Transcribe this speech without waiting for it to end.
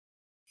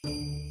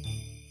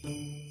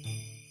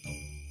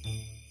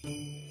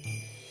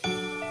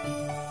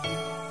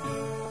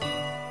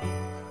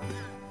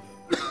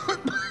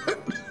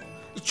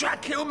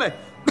Jack, kill me.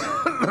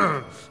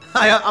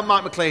 Hi, I'm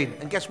Mike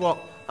McClean, and guess what?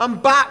 I'm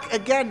back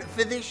again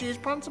for this year's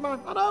pantomime.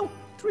 I know,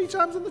 3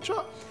 times on the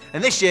trot.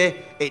 And this year,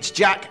 it's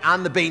Jack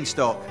and the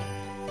Beanstalk.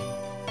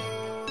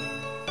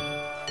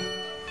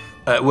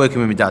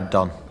 Working with my dad,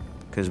 Don,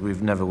 because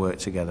we've never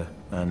worked together,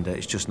 and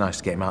it's just nice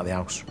to get him out of the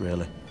house,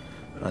 really.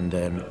 And,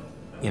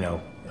 you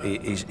know,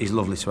 he's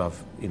lovely to have,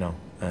 you know,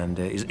 and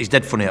he's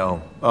dead funny at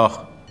home.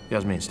 Oh, he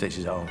has me in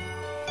stitches at home.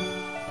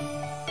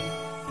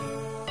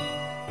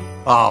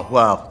 Oh,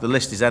 well, the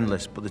list is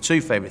endless, but the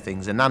 2 favourite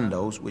things are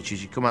Nando's, which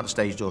is you come out the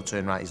stage door,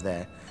 turn right, is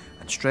there,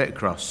 and straight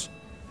across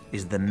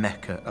is the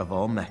mecca of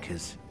all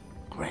meccas,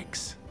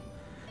 Greg's.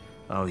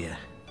 Oh, yeah,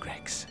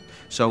 Greg's.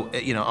 So,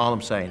 you know, all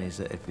I'm saying is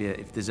that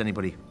if there's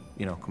anybody,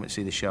 you know, coming to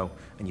see the show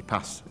and you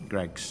pass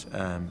Greg's,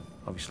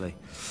 obviously,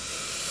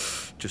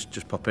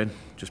 just pop in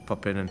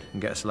and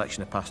get a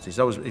selection of pasties.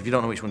 Always, if you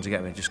don't know which one to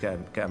get me, just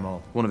get them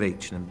all, one of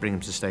each, and then bring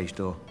them to the stage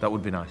door. That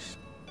would be nice.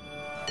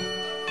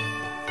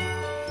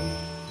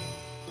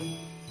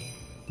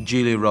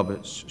 Julia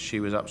Roberts, she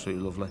was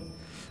absolutely lovely.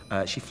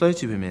 She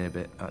flirted with me a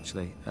bit,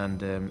 actually,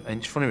 and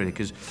it's funny, really,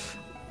 because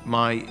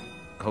my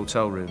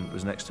hotel room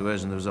was next to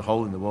hers, and there was a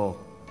hole in the wall,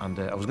 and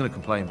I was going to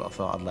complain, but I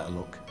thought I'd let her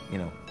look, you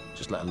know,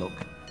 just let her look.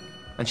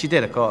 And she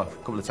did. I caught her a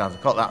couple of times. I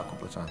caught that a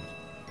couple of times.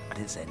 I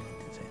didn't say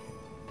anything.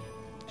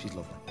 She's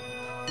lovely.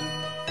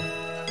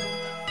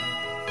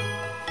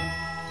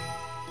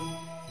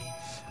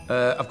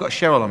 I've got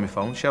Cheryl on my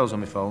phone. Cheryl's on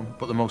my phone,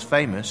 but the most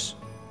famous,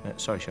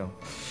 sorry, Cheryl,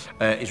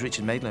 is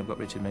Richard Madeley. I've got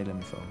Richard Madeley on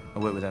my phone. I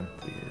work with him,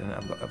 and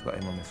I've got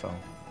him on my phone.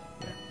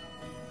 Yeah.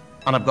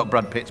 And I've got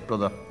Brad Pitt's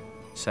brother,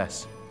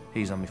 Sess.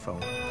 He's on my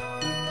phone.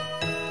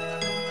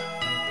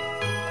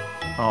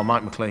 Oh,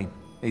 Mike McClean.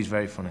 He's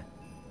very funny.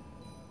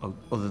 Oh,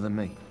 other than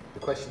me. The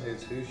question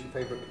is, who's your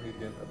favourite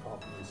comedian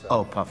apart from yourself?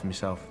 Oh, apart from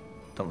myself.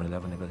 Don't really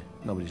have anybody.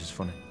 Nobody's as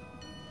funny.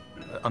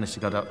 Honest to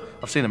God,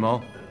 I've seen them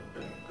all.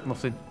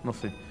 Nothing.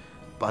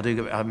 But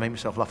I make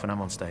myself laugh when I'm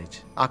on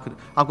stage. I've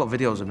got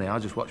videos of me. I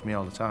just watch me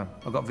all the time.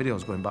 I've got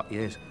videos going back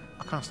years.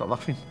 I can't stop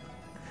laughing.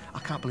 I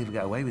can't believe I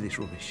get away with this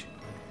rubbish.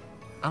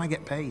 And I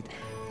get paid.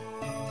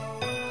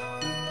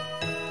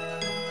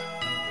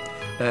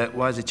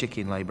 Why does a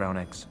chicken lay brown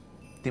eggs?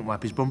 Didn't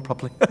wipe his bum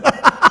properly.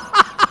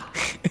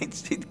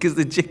 It's because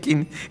the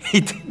chicken,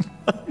 he didn't.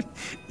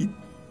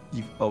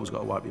 You've always got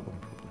to wipe your bum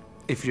properly.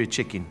 If you're a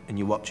chicken and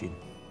you're watching,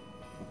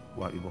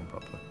 wipe your bum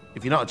properly.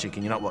 If you're not a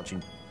chicken, you're not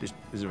watching. This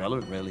is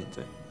irrelevant, really, isn't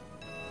it?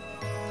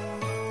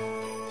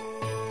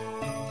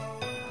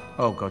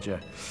 Oh, God,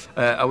 yeah.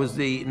 I was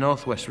the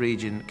North West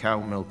Region cow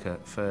milker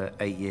for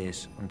 8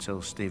 years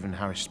until Stephen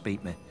Harris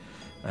beat me.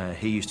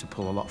 He used to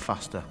pull a lot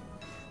faster.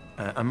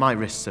 And my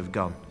wrists have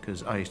gone,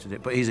 because I used to do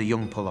it. But he's a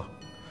young puller,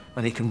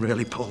 and he can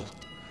really pull.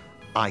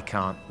 I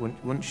can't.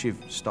 Once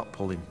you've stopped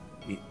pulling,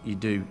 you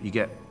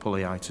get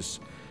pullyitis,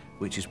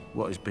 which is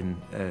what has been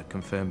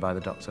confirmed by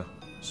the doctor.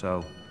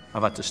 So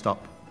I've had to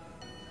stop.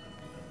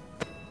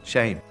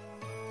 Shame.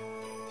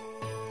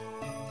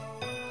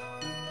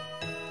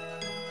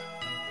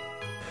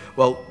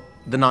 Well,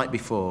 the night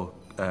before,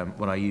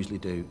 what I usually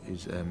do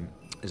is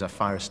I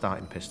fire a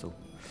starting pistol,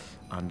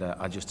 and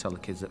I just tell the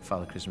kids that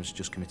Father Christmas has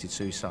just committed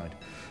suicide,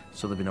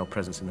 so there'll be no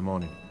presents in the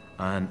morning.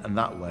 And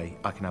that way,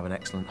 I can have an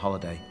excellent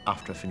holiday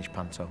after I finish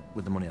Panto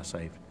with the money I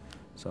saved.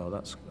 So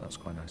that's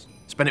quite nice.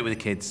 Spend it with the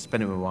kids,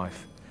 spend it with my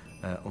wife,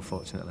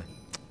 unfortunately.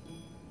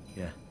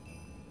 Yeah,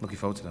 looking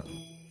forward to that.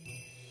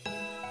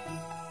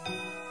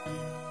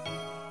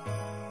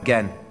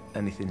 Again,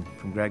 anything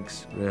from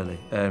Greg's, really.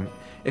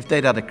 If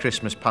they'd had a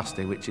Christmas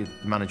pasty, which is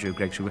the manager of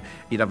Greg's,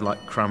 he'd have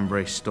like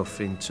cranberry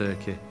stuffing,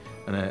 turkey,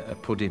 and a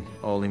pudding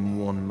all in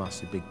one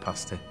massive big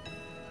pasty.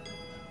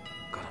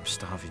 God, I'm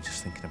starving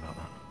just thinking about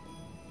that.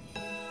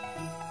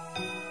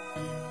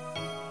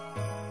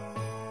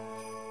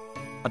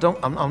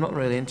 I'm not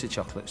really into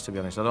chocolates, to be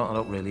honest. I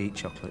don't really eat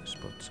chocolates,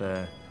 but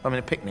I mean,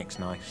 a picnic's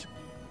nice.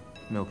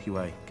 Milky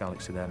Way,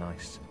 Galaxy, they're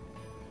nice.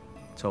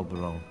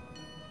 Toblerone,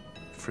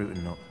 fruit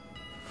and nut.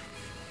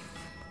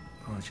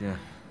 God, yeah.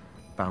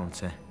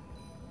 Bounty.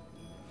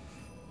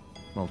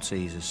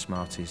 Maltesers,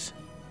 Smarties.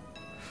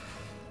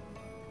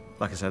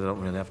 Like I said, I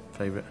don't really have a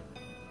favourite.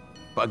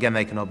 But again,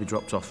 they can all be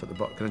dropped off at the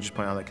box. Can I just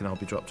point out they can all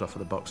be dropped off at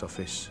the box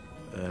office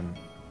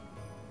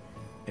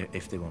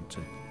if they want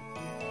to.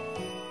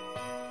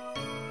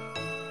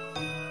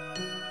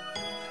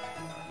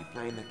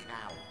 Playing the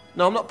cow?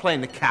 No, I'm not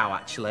playing the cow,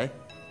 actually.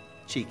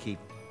 Cheeky.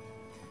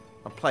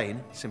 I'm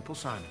playing Simple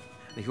Simon.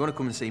 And if you want to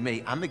come and see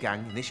me and the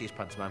gang in this year's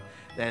pantomime,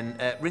 then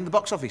ring the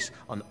box office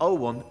on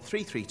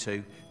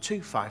 01332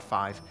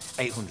 255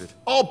 800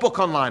 or book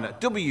online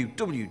at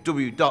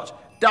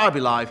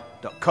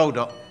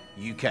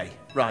www.derbylive.co.uk.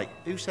 Right,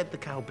 who said the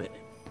cow bit?